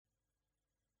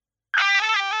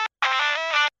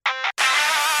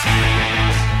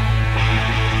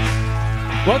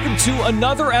Welcome to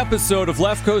another episode of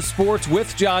Left Coast Sports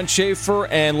with John Schaefer,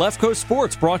 and Left Coast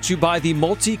Sports brought to you by the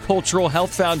Multicultural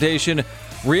Health Foundation,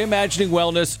 reimagining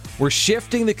wellness. We're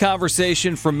shifting the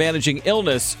conversation from managing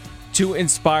illness to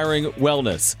inspiring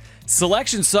wellness.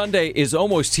 Selection Sunday is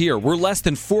almost here. We're less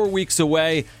than 4 weeks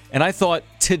away, and I thought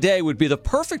today would be the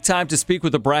perfect time to speak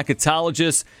with a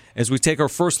bracketologist as we take our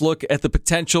first look at the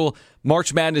potential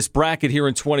March Madness bracket here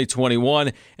in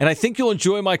 2021. And I think you'll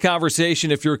enjoy my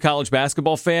conversation if you're a college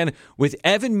basketball fan with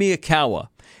Evan Miyakawa.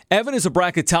 Evan is a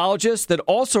bracketologist that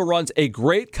also runs a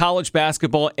great college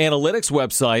basketball analytics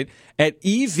website at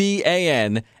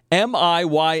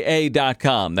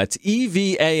EVANMIYA.com. That's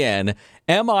EVANMIYA.com,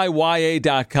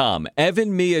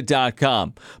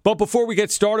 evanmiya.com. But before we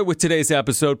get started with today's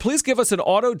episode, please give us an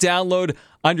auto download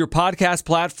on your podcast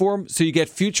platform so you get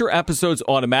future episodes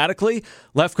automatically.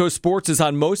 Left Coast Sports is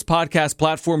on most podcast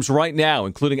platforms right now,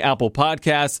 including Apple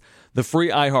Podcasts, the free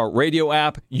iHeartRadio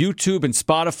app, YouTube, and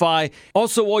Spotify.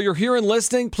 Also, while you're here and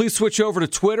listening, please switch over to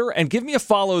Twitter and give me a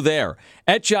follow there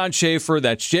at John Schaefer.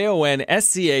 That's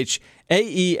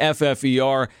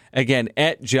JONSCHAEFFER. Again,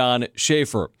 at John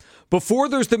Schaefer. Before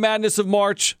there's the madness of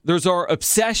March, there's our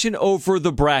obsession over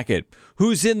the bracket.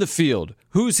 Who's in the field?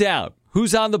 Who's out?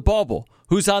 Who's on the bubble?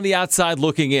 Who's on the outside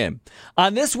looking in?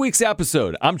 On this week's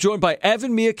episode, I'm joined by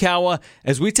Evan Miyakawa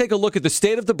as we take a look at the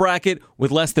state of the bracket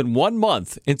with less than 1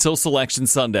 month until Selection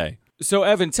Sunday. So,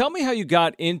 Evan, tell me how you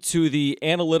got into the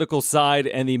analytical side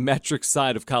and the metrics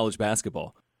side of college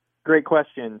basketball. Great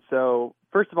question. So,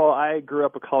 first of all, I grew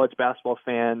up a college basketball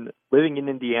fan living in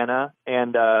Indiana,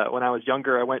 and when I was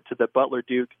younger, I went to the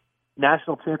Butler-Duke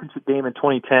National Championship game in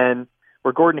 2010,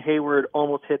 where Gordon Hayward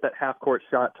almost hit that half-court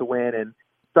shot to win, and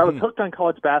so I was hooked on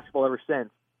college basketball ever since.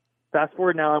 Fast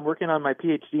forward now, I'm working on my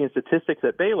PhD in statistics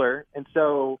at Baylor, and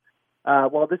so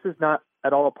while this is not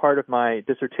at all a part of my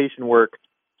dissertation work,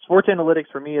 sports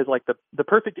analytics for me is like the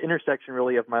perfect intersection,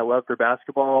 really, of my love for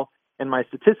basketball and my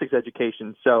statistics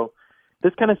education. So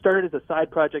this kind of started as a side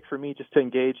project for me just to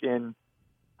engage in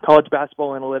college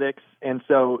basketball analytics. And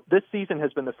so this season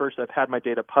has been the first I've had my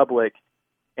data public,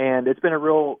 and it's been a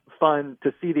real fun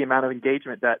to see the amount of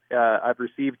engagement that I've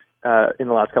received in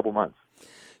the last couple of months.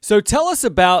 So tell us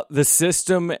about the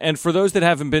system, and for those that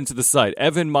haven't been to the site,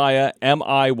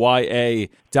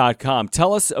 evanmiya.com.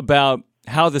 Tell us about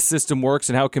how the system works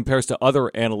and how it compares to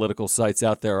other analytical sites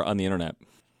out there on the internet.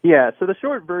 Yeah, so the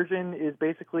short version is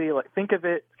basically, like, think of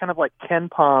it kind of like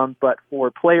KenPom, but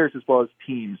for players as well as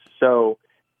teams. So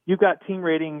you've got team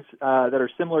ratings that are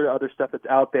similar to other stuff that's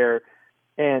out there,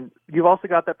 and you've also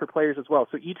got that for players as well.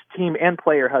 So each team and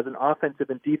player has an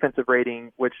offensive and defensive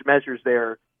rating, which measures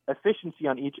their efficiency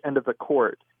on each end of the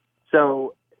court.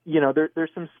 So, you know,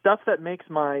 there's some stuff that makes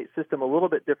my system a little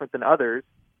bit different than others.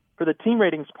 For the team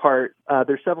ratings part,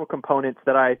 there's several components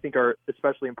that I think are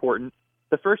especially important.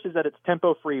 The first is that it's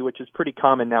tempo-free, which is pretty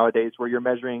common nowadays, where you're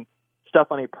measuring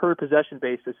stuff on a per-possession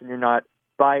basis and you're not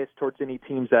biased towards any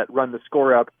teams that run the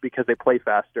score up because they play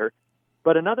faster.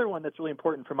 But another one that's really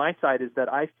important from my side is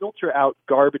that I filter out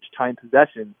garbage time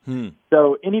possessions.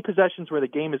 So any possessions where the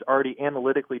game is already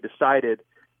analytically decided,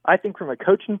 I think from a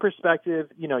coaching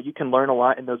perspective, you know, you can learn a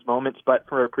lot in those moments. But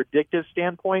from a predictive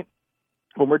standpoint,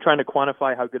 when we're trying to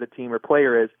quantify how good a team or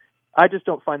player is, I just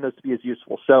don't find those to be as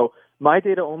useful. So my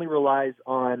data only relies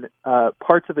on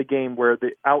parts of the game where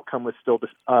the outcome was still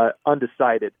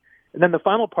undecided. And then the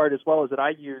final part as well is that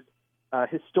I use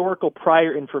historical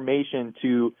prior information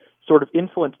to sort of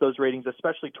influence those ratings,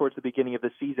 especially towards the beginning of the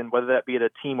season, whether that be at a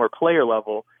team or player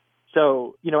level.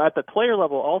 So, you know, at the player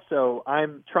level also,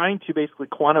 I'm trying to basically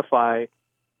quantify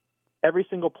every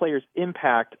single player's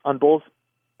impact on both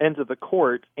ends of the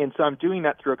court. And so I'm doing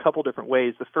that through a couple different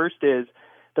ways. The first is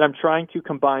that I'm trying to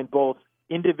combine both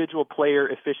individual player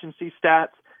efficiency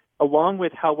stats along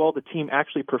with how well the team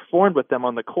actually performed with them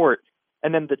on the court.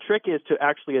 And then the trick is to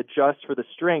actually adjust for the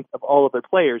strength of all of their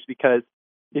players, because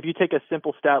if you take a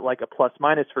simple stat like a plus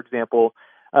minus, for example,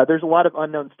 there's a lot of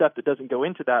unknown stuff that doesn't go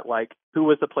into that, like who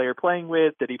was the player playing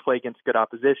with? Did he play against good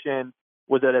opposition?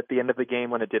 Was it at the end of the game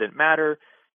when it didn't matter?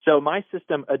 So my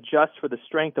system adjusts for the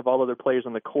strength of all other players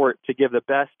on the court to give the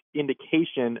best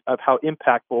indication of how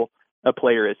impactful a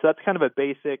player is. So that's kind of a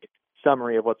basic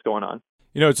summary of what's going on.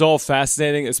 You know, it's all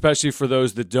fascinating, especially for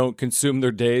those that don't consume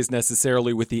their days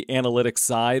necessarily with the analytics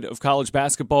side of college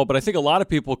basketball. But I think a lot of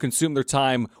people consume their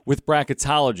time with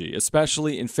bracketology,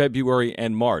 especially in February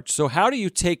and March. So how do you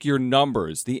take your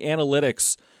numbers, the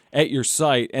analytics at your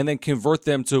site, and then convert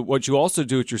them to what you also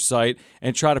do at your site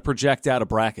and try to project out a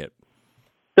bracket?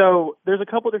 So there's a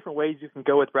couple different ways you can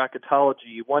go with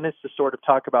bracketology. One is to sort of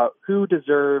talk about who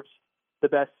deserves the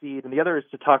best seed, and the other is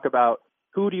to talk about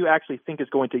who do you actually think is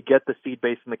going to get the seed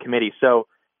based on the committee? So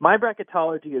my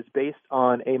bracketology is based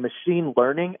on a machine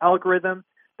learning algorithm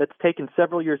that's taken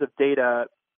several years of data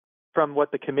from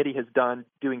what the committee has done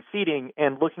doing seeding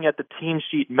and looking at the team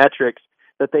sheet metrics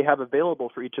that they have available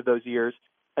for each of those years,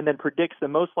 and then predicts the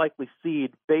most likely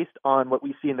seed based on what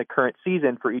we see in the current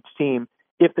season for each team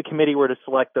if the committee were to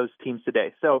select those teams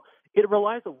today. So it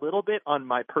relies a little bit on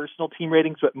my personal team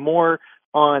ratings, but more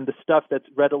on the stuff that's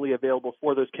readily available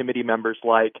for those committee members,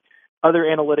 like other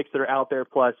analytics that are out there,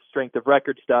 plus strength of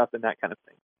record stuff and that kind of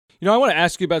thing. You know, I want to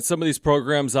ask you about some of these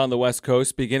programs on the West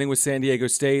Coast, beginning with San Diego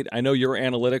State. I know your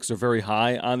analytics are very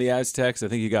high on the Aztecs. I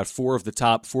think you got 4 of the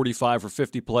top 45 or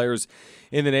 50 players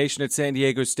in the nation at San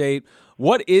Diego State.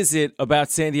 What is it about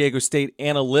San Diego State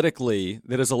analytically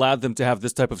that has allowed them to have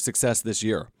this type of success this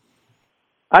year?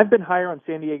 I've been higher on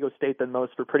San Diego State than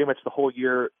most for pretty much the whole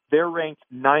year. They're ranked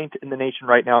 9th in the nation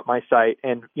right now at my site.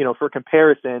 And, you know, for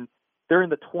comparison, they're in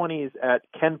the 20s at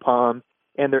KenPom,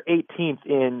 and they're 18th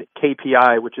in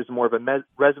KPI, which is more of a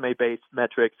resume-based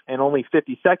metrics, and only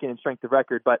 52nd in strength of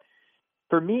record. But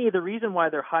for me, the reason why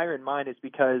they're higher in mine is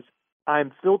because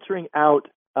I'm filtering out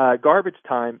garbage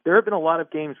time. There have been a lot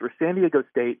of games where San Diego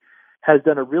State has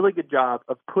done a really good job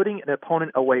of putting an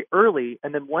opponent away early,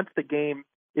 and then once the game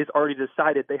is already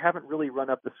decided, they haven't really run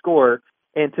up the score.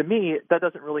 And to me, that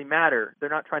doesn't really matter. They're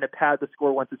not trying to pad the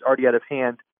score once it's already out of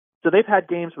hand. So they've had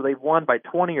games where they've won by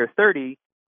 20 or 30,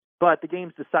 but the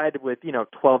game's decided with,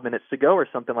 12 minutes to go or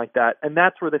something like that. And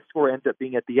that's where the score ends up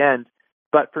being at the end.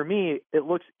 But for me, it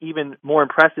looks even more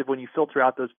impressive when you filter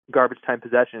out those garbage time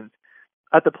possessions.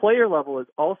 At the player level is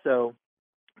also,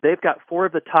 they've got 4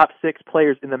 of the top 6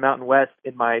 players in the Mountain West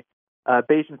in my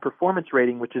Bayesian performance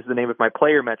rating, which is the name of my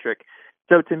player metric.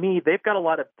 So to me, they've got a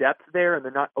lot of depth there, and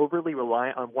they're not overly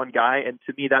reliant on one guy. And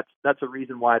to me, that's a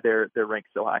reason why they're ranked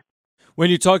so high. When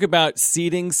you talk about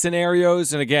seeding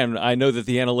scenarios, and again, I know that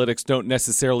the analytics don't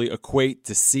necessarily equate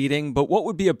to seeding, but what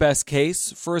would be a best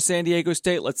case for a San Diego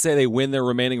State? Let's say they win their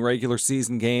remaining regular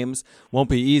season games. Won't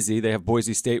be easy. They have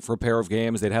Boise State for a pair of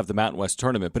games. They'd have the Mountain West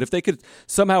tournament. But if they could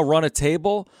somehow run a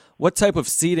table, what type of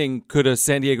seeding could a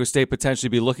San Diego State potentially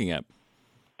be looking at?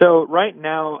 So right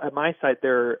now at my site,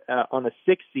 they're on the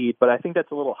 6th seed, but I think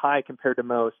that's a little high compared to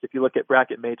most. If you look at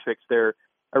Bracket Matrix, they're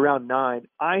around 9.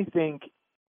 I think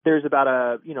there's about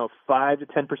a 5 to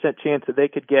 10% chance that they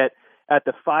could get at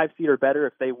the 5 seed or better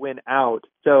if they win out.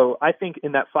 So I think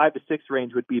in that 5 to 6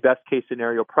 range would be best case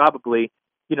scenario. Probably,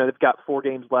 they've got 4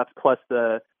 games left plus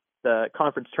the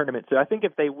conference tournament. So I think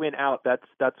if they win out,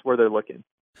 that's where they're looking.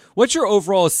 What's your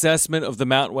overall assessment of the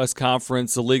Mountain West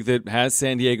Conference, a league that has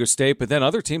San Diego State, but then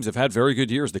other teams have had very good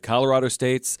years? The Colorado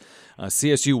States,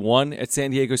 CSU won at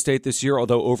San Diego State this year,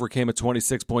 although overcame a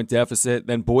 26-point deficit.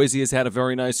 Then Boise has had a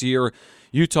very nice year,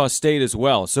 Utah State as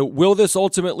well. So will this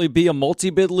ultimately be a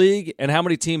multi-bid league, and how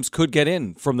many teams could get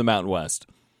in from the Mountain West?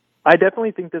 I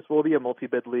definitely think this will be a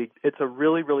multi-bid league. It's a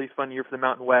really, really fun year for the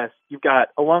Mountain West. You've got,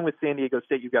 along with San Diego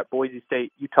State, you've got Boise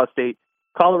State, Utah State,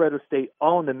 Colorado State,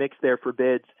 all in the mix there for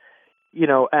bids.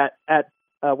 At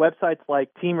websites like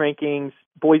Team Rankings,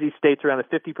 Boise State's around a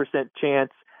 50%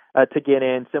 chance to get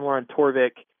in, similar on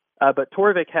Torvik. But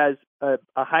Torvik has a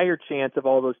higher chance of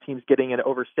all those teams getting in,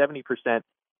 over 70%.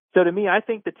 So to me, I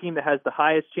think the team that has the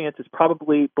highest chance is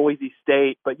probably Boise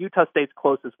State, but Utah State's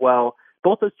close as well.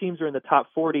 Both those teams are in the top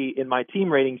 40 in my team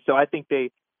rating, so I think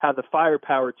they have the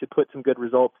firepower to put some good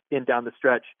results in down the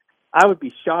stretch. I would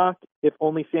be shocked if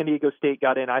only San Diego State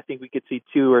got in. I think we could see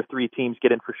 2 or 3 teams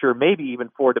get in for sure, maybe even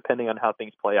 4, depending on how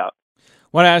things play out. I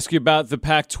want to ask you about the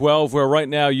Pac-12, where right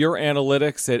now your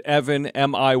analytics at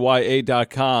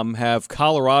evanmiya.com have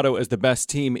Colorado as the best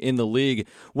team in the league.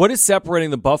 What is separating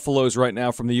the Buffaloes right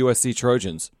now from the USC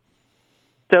Trojans?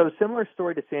 So similar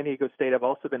story to San Diego State. I've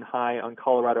also been high on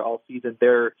Colorado all season.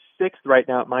 They're 6th right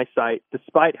now at my site,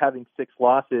 despite having 6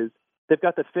 losses. They've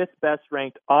got the 5th best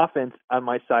ranked offense on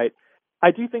my site.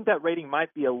 I do think that rating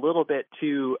might be a little bit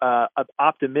too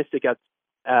optimistic,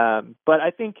 but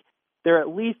I think they're at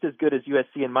least as good as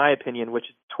USC in my opinion, which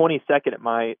is 22nd at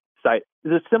my site.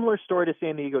 There's a similar story to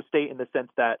San Diego State in the sense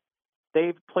that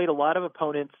they've played a lot of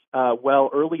opponents well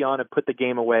early on and put the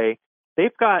game away.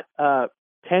 They've got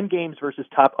 10 games versus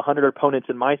top 100 opponents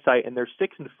in my site, and they're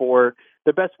 6-4.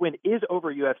 Their best win is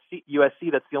over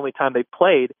USC. That's the only time they've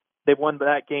played. They've won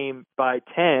that game by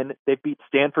 10. They've beat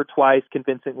Stanford twice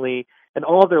convincingly, and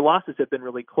all of their losses have been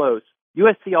really close.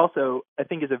 USC also, I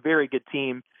think, is a very good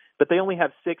team, but they only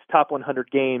have 6 top 100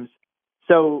 games.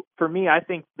 So for me, I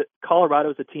think that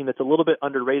Colorado is a team that's a little bit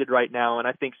underrated right now, and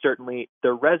I think certainly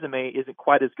their resume isn't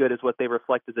quite as good as what they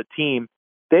reflect as a team.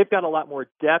 They've got a lot more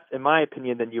depth, in my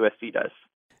opinion, than USC does.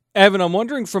 Evan, I'm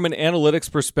wondering from an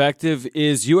analytics perspective,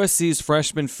 is USC's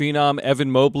freshman phenom Evan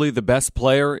Mobley the best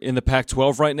player in the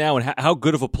Pac-12 right now, and how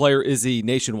good of a player is he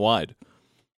nationwide?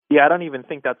 Yeah, I don't even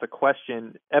think that's a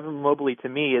question. Evan Mobley, to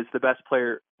me, is the best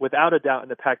player without a doubt in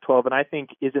the Pac-12, and I think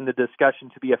is in the discussion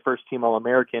to be a first-team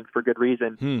All-American for good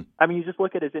reason. I mean, you just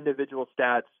look at his individual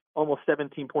stats, almost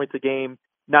 17 points a game,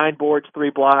 9 boards, 3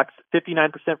 blocks,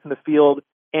 59% from the field,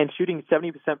 and shooting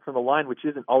 70% from the line, which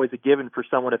isn't always a given for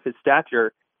someone of his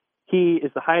stature. He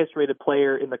is the highest-rated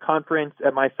player in the conference.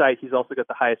 At my site, he's also got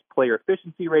the highest player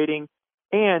efficiency rating.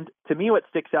 And to me, what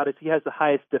sticks out is he has the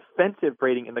highest defensive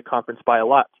rating in the conference by a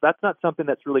lot. So that's not something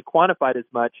that's really quantified as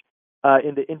much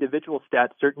in the individual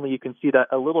stats. Certainly you can see that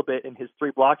a little bit in his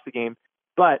 3 blocks a game.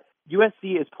 But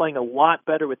USC is playing a lot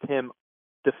better with him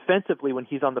defensively when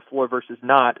he's on the floor versus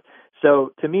not.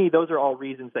 So to me, those are all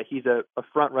reasons that he's a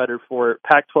front runner for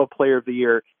Pac-12 Player of the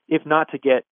Year, if not to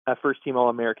get a first-team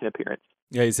All-American appearance.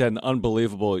 Yeah, he's had an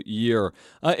unbelievable year.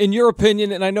 In your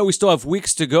opinion, and I know we still have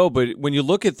weeks to go, but when you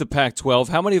look at the Pac-12,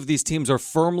 how many of these teams are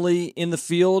firmly in the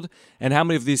field, and how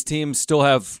many of these teams still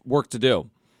have work to do?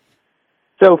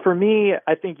 So for me,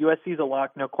 I think USC is a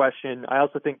lock, no question. I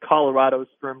also think Colorado's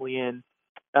firmly in.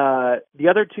 The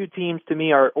other 2 teams to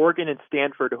me are Oregon and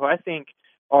Stanford, who I think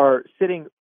are sitting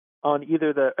on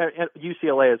either the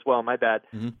UCLA as well, my bad.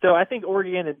 So I think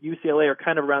Oregon and UCLA are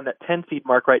kind of around that 10 seed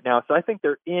mark right now. So I think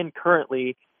they're in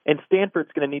currently, and Stanford's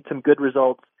going to need some good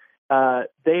results.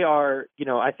 They are,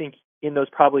 I think in those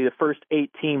probably the first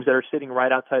 8 teams that are sitting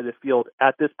right outside of the field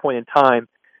at this point in time.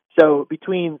 So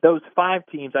between those 5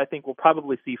 teams, I think we'll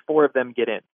probably see 4 of them get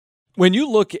in. When you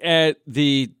look at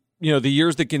the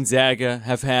years that Gonzaga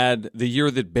have had, the year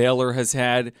that Baylor has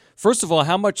had, first of all,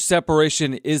 how much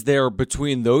separation is there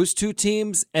between those 2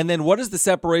 teams? And then what is the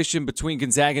separation between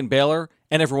Gonzaga and Baylor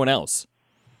and everyone else?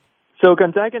 So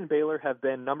Gonzaga and Baylor have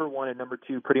been number 1 and number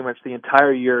 2 pretty much the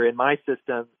entire year in my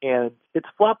system, and it's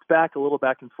flopped back a little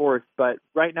back and forth, but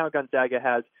right now Gonzaga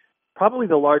has probably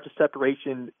the largest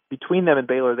separation between them and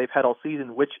Baylor they've had all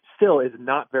season, which still is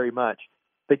not very much.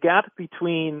 The gap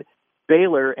between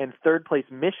Baylor and third place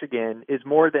Michigan is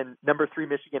more than number 3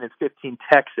 Michigan and 15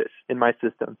 Texas in my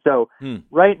system. So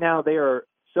right now they are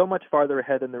so much farther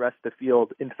ahead than the rest of the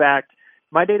field. In fact,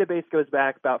 my database goes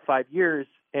back about 5 years,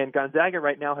 and Gonzaga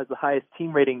right now has the highest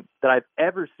team rating that I've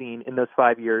ever seen in those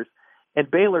 5 years.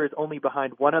 And Baylor is only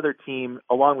behind one other team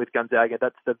along with Gonzaga.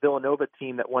 That's the Villanova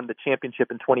team that won the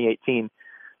championship in 2018.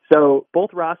 So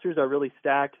both rosters are really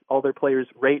stacked. All their players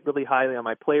rate really highly on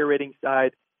my player rating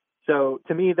side. So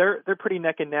to me, they're pretty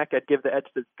neck and neck. I'd give the edge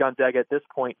to Gonzaga at this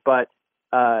point, but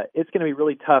it's going to be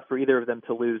really tough for either of them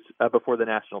to lose before the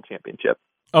national championship.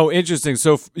 Oh, interesting.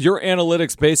 So your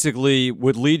analytics basically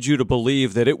would lead you to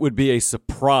believe that it would be a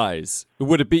surprise.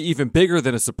 Would it be even bigger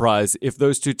than a surprise if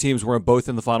those 2 teams were both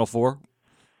in the Final Four?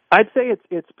 I'd say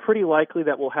it's pretty likely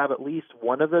that we'll have at least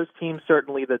one of those teams.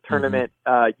 Certainly the tournament,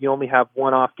 you only have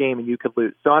one off game and you could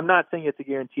lose. So I'm not saying it's a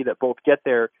guarantee that both get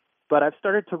there, but I've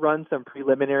started to run some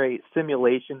preliminary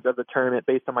simulations of the tournament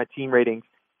based on my team ratings.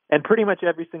 And pretty much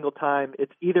every single time,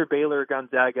 it's either Baylor or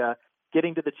Gonzaga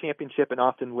getting to the championship and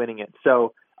often winning it.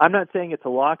 So I'm not saying it's a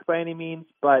lock by any means,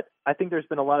 but I think there's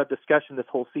been a lot of discussion this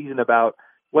whole season about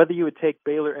whether you would take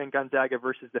Baylor and Gonzaga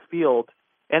versus the field.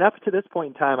 And up to this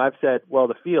point in time, I've said, well,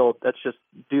 the field, let's just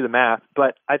do the math.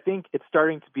 But I think it's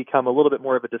starting to become a little bit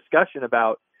more of a discussion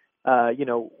about,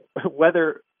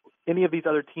 whether any of these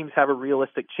other teams have a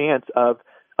realistic chance of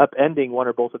upending one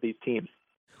or both of these teams.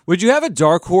 Would you have a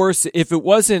dark horse if it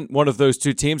wasn't one of those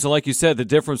 2 teams? And like you said, the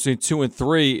difference between 2 and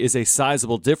 3 is a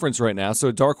sizable difference right now. So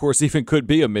a dark horse even could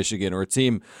be a Michigan or a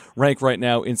team ranked right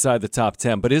now inside the top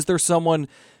 10. But is there someone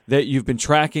that you've been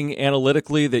tracking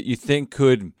analytically that you think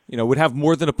could, would have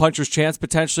more than a puncher's chance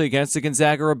potentially against a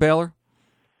Gonzaga or a Baylor?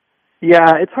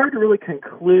 Yeah, it's hard to really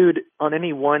conclude on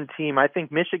any one team. I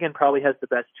think Michigan probably has the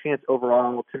best chance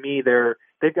overall. To me,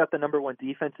 they've got the number 1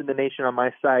 defense in the nation on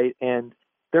my site, and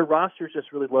their roster is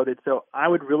just really loaded. So I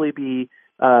would really be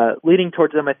leaning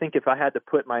towards them, I think, if I had to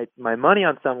put my money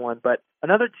on someone. But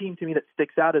another team to me that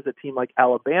sticks out is a team like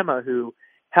Alabama, who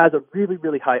has a really,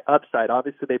 really high upside.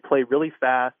 Obviously, they play really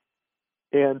fast,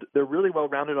 and they're really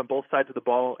well-rounded on both sides of the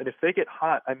ball. And if they get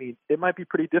hot, it might be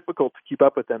pretty difficult to keep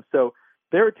up with them. So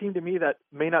they're a team to me that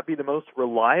may not be the most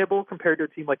reliable compared to a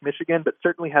team like Michigan, but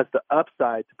certainly has the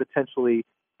upside to potentially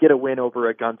get a win over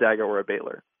a Gonzaga or a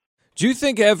Baylor. Do you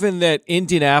think, Evan, that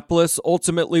Indianapolis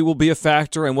ultimately will be a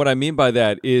factor? And what I mean by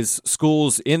that is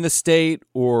schools in the state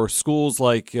or schools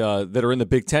like that are in the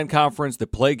Big Ten Conference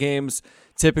that play games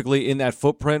typically in that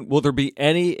footprint. Will there be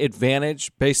any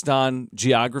advantage based on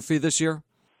geography this year?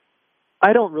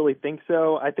 I don't really think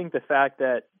so. I think the fact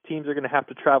that teams are going to have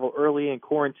to travel early and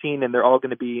quarantine, and they're all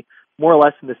going to be more or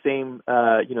less in the same,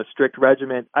 strict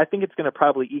regimen, I think it's going to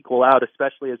probably equal out,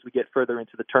 especially as we get further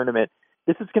into the tournament.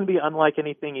 This is going to be unlike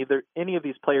anything either any of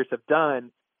these players have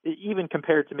done, even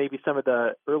compared to maybe some of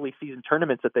the early season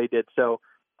tournaments that they did. So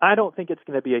I don't think it's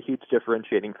going to be a huge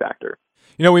differentiating factor.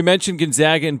 We mentioned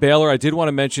Gonzaga and Baylor. I did want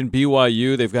to mention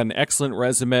BYU. They've got an excellent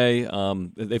resume.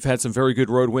 They've had some very good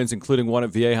road wins, including one at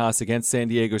Viejas against San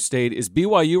Diego State. Is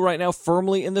BYU right now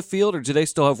firmly in the field, or do they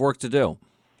still have work to do?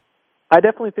 I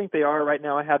definitely think they are. Right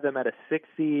now I have them at a 6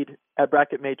 seed. At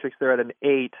Bracket Matrix, they're at an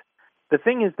 8. The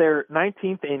thing is they're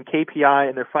 19th in KPI,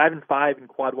 and they're 5-5 in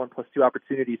quad 1+2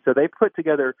 opportunities. So they put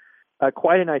together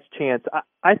quite a nice chance.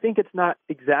 I think it's not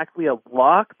exactly a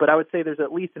lock, but I would say there's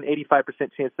at least an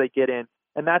 85% chance they get in,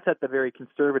 and that's at the very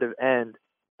conservative end.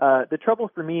 The trouble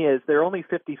for me is they're only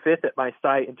 55th at my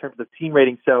site in terms of team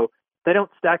rating, so they don't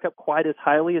stack up quite as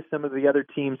highly as some of the other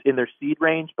teams in their seed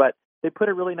range, but they put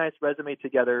a really nice resume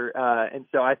together, and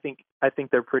so I think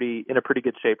they're in a pretty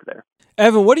good shape there.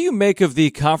 Evan, what do you make of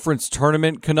the conference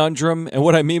tournament conundrum? And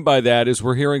what I mean by that is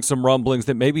we're hearing some rumblings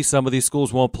that maybe some of these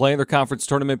schools won't play in their conference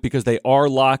tournament because they are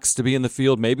locks to be in the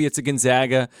field. Maybe it's a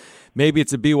Gonzaga, maybe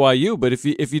it's a BYU. But if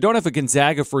you don't have a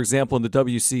Gonzaga, for example, in the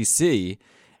WCC,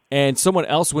 and someone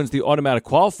else wins the automatic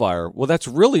qualifier, well, that's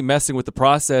really messing with the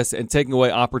process and taking away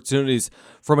opportunities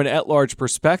from an at-large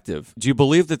perspective. Do you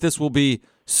believe that this will be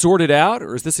sorted out,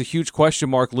 or is this a huge question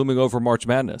mark looming over March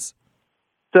Madness?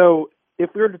 So if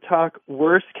we were to talk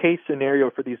worst-case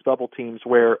scenario for these bubble teams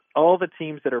where all the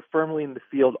teams that are firmly in the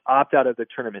field opt out of the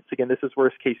tournaments, again, this is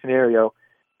worst-case scenario,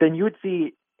 then you would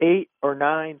see 8 or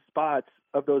 9 spots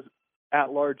of those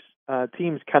at-large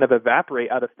teams kind of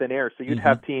evaporate out of thin air. So you'd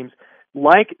have teams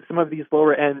like some of these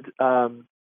lower-end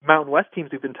Mountain West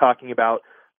teams we've been talking about,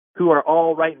 who are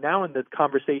all right now in the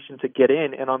conversation to get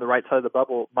in and on the right side of the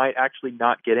bubble might actually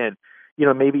not get in.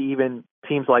 Maybe even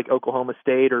teams like Oklahoma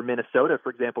State or Minnesota, for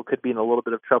example, could be in a little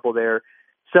bit of trouble there.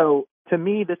 So to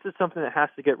me, this is something that has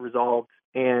to get resolved.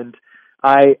 And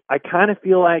I kind of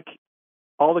feel like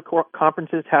all the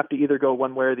conferences have to either go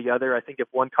one way or the other. I think if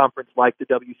one conference like the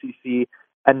WCC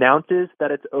announces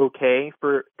that it's okay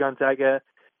for Gonzaga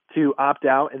to opt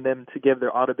out and then to give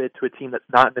their auto bid to a team that's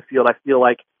not in the field, I feel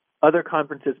like other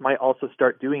conferences might also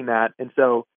start doing that. And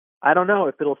so I don't know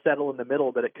if it'll settle in the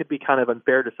middle, but it could be kind of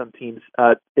unfair to some teams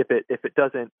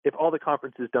if all the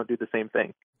conferences don't do the same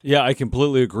thing. Yeah, I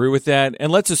completely agree with that.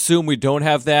 And let's assume we don't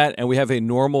have that and we have a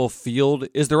normal field.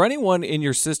 Is there anyone in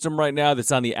your system right now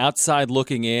that's on the outside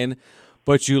looking in,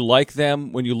 but you like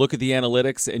them when you look at the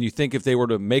analytics and you think if they were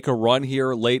to make a run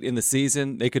here late in the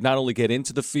season, they could not only get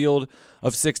into the field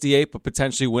of 68, but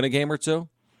potentially win a game or two?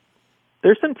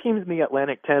 There's some teams in the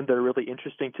Atlantic 10 that are really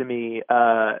interesting to me.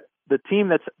 The team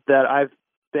that I've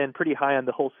been pretty high on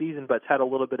the whole season, but's had a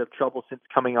little bit of trouble since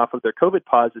coming off of their COVID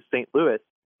pause, is St. Louis.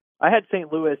 I had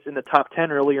St. Louis in the top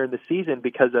 10 earlier in the season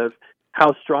because of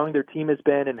how strong their team has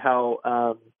been and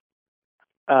how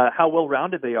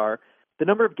well-rounded they are. The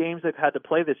number of games they've had to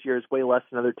play this year is way less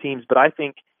than other teams, but I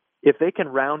think if they can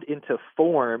round into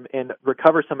form and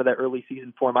recover some of that early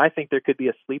season form, I think there could be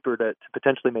a sleeper to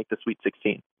potentially make the Sweet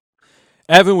 16.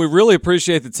 Evan, we really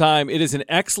appreciate the time. It is an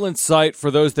excellent site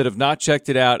for those that have not checked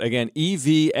it out. Again,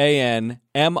 EVANMIYA.com,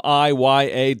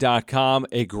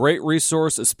 a great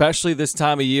resource, especially this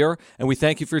time of year, and we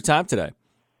thank you for your time today.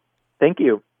 Thank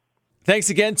you.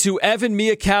 Thanks again to Evan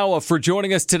Miyakawa for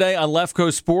joining us today on Left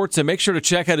Coast Sports, and make sure to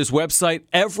check out his website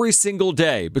every single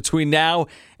day between now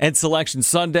and Selection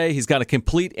Sunday. He's got a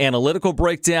complete analytical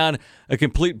breakdown, a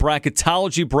complete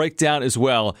bracketology breakdown as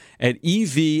well at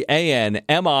EVANMIYA.com.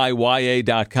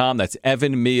 That's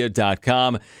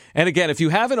EvanMia.com. And again, if you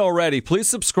haven't already, please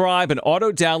subscribe and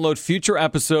auto-download future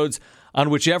episodes on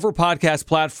whichever podcast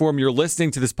platform you're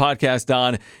listening to this podcast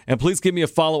on. And please give me a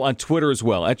follow on Twitter as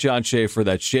well, at John Schaefer.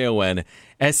 That's JONSCHAEFFER.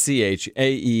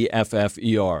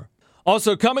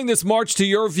 Also, coming this March to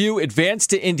your view, Advance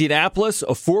to Indianapolis, a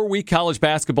 4-week college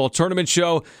basketball tournament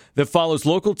show that follows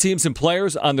local teams and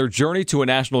players on their journey to a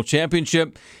national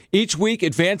championship. Each week,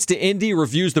 Advance to Indy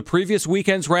reviews the previous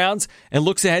weekend's rounds and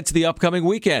looks ahead to the upcoming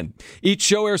weekend. Each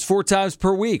show airs 4 times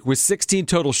per week, with 16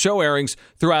 total show airings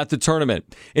throughout the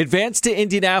tournament. Advance to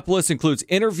Indianapolis includes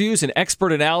interviews and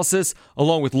expert analysis,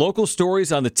 along with local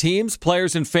stories on the teams,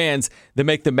 players, and fans that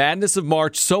make the madness of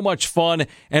March so much fun.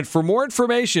 And for more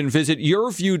information, visit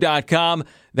yourview.com.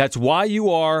 That's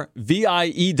YURVIEW.com.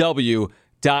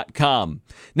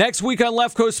 Next week on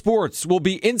Left Coast Sports, we'll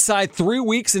be inside 3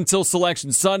 weeks until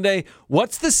Selection Sunday.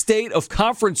 What's the state of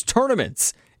conference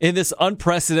tournaments in this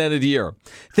unprecedented year.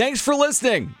 Thanks for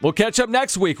listening. We'll catch up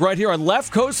next week right here on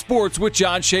Left Coast Sports with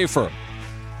John Schaefer.